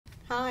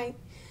Hi,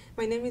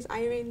 my name is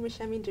Irene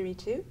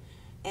Muchemi-Ndiritu,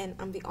 and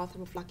I'm the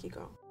author of Lucky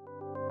Girl.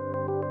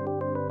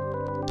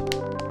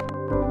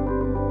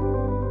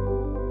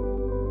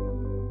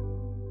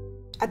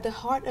 At the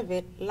heart of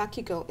it,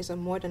 Lucky Girl is a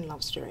modern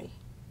love story.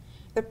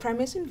 The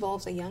premise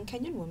involves a young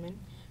Kenyan woman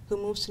who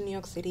moves to New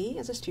York City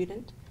as a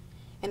student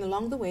and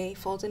along the way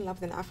falls in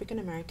love with an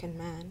African-American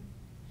man.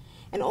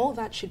 And all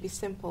that should be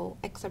simple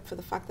except for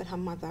the fact that her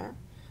mother,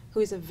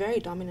 who is a very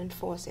dominant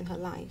force in her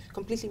life,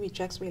 completely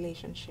rejects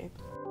relationship.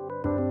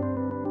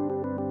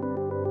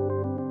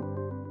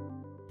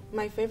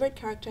 My favorite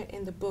character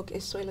in the book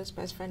is Soyla's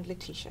best friend,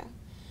 Letitia.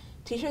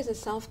 Tisha is a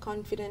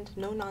self-confident,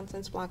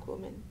 no-nonsense black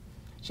woman.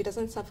 She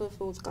doesn't suffer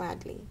fools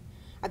gladly.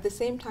 At the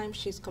same time,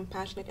 she's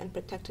compassionate and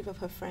protective of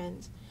her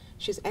friends.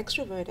 She's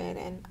extroverted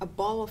and a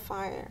ball of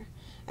fire,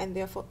 and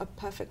therefore a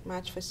perfect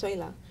match for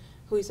Soyla,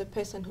 who is a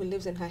person who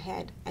lives in her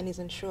head and is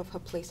unsure of her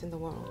place in the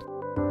world.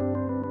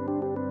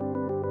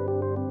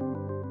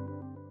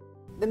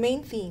 The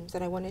main themes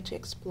that I wanted to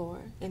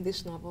explore in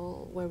this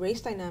novel were race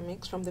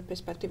dynamics from the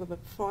perspective of a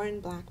foreign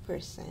black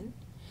person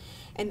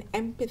and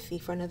empathy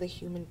for another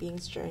human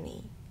being's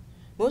journey.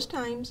 Most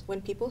times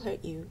when people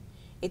hurt you,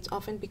 it's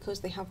often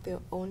because they have their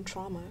own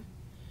trauma.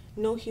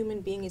 No human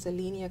being is a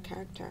linear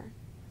character.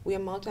 We are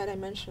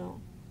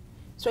multidimensional.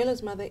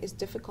 Soyla's mother is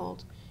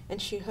difficult,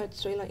 and she hurt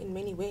Soyla in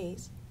many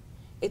ways.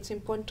 It's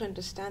important to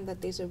understand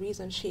that there's a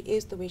reason she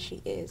is the way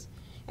she is,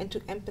 and to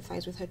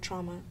empathize with her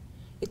trauma.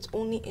 It's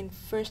only in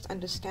first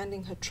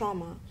understanding her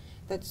trauma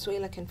that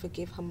Soyla can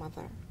forgive her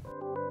mother.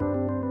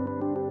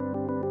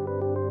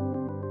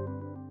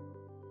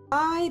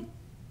 I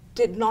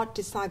did not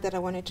decide that I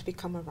wanted to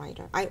become a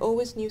writer. I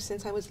always knew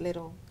since I was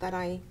little that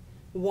I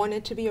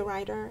wanted to be a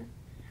writer.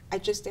 I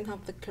just didn't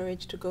have the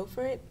courage to go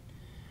for it.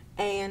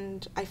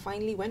 And I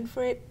finally went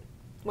for it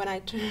when I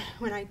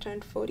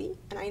turned 40.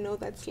 And I know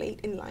that's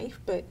late in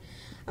life, but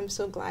I'm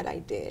so glad I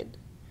did.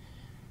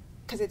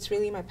 Because it's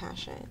really my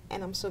passion.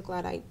 And I'm so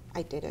glad I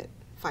did it,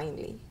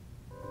 finally.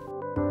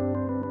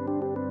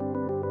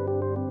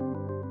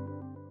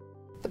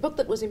 The book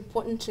that was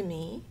important to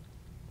me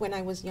when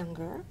I was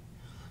younger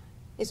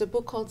is a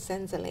book called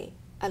Zenzele,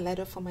 A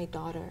Letter for My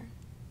Daughter.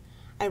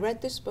 I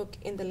read this book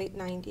in the late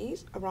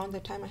 90s, around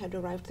the time I had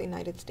arrived to the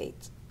United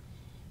States.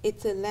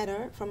 It's a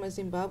letter from a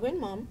Zimbabwean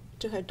mom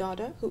to her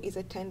daughter who is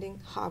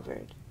attending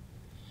Harvard.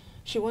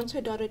 She wants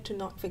her daughter to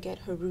not forget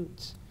her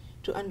roots,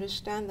 to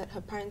understand that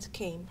her parents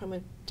came from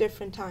a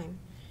different time,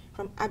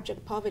 from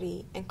abject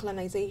poverty and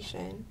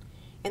colonization,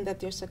 and that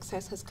their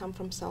success has come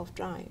from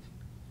self-drive.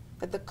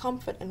 That the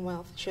comfort and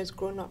wealth she has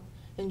grown up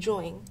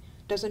enjoying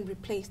doesn't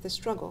replace the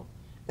struggle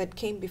that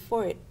came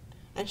before it,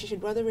 and she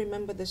should rather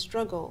remember the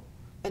struggle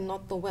and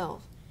not the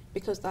wealth,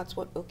 because that's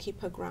what will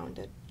keep her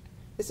grounded.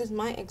 This is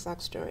my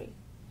exact story.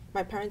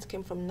 My parents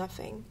came from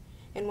nothing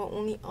and were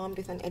only armed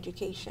with an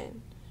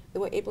education. They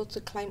were able to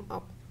climb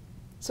up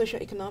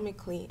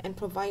socioeconomically and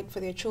provide for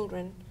their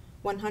children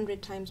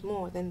 100 times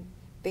more than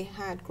they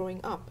had growing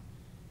up.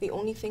 The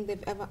only thing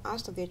they've ever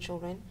asked of their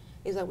children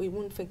is that we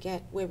won't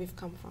forget where we've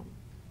come from.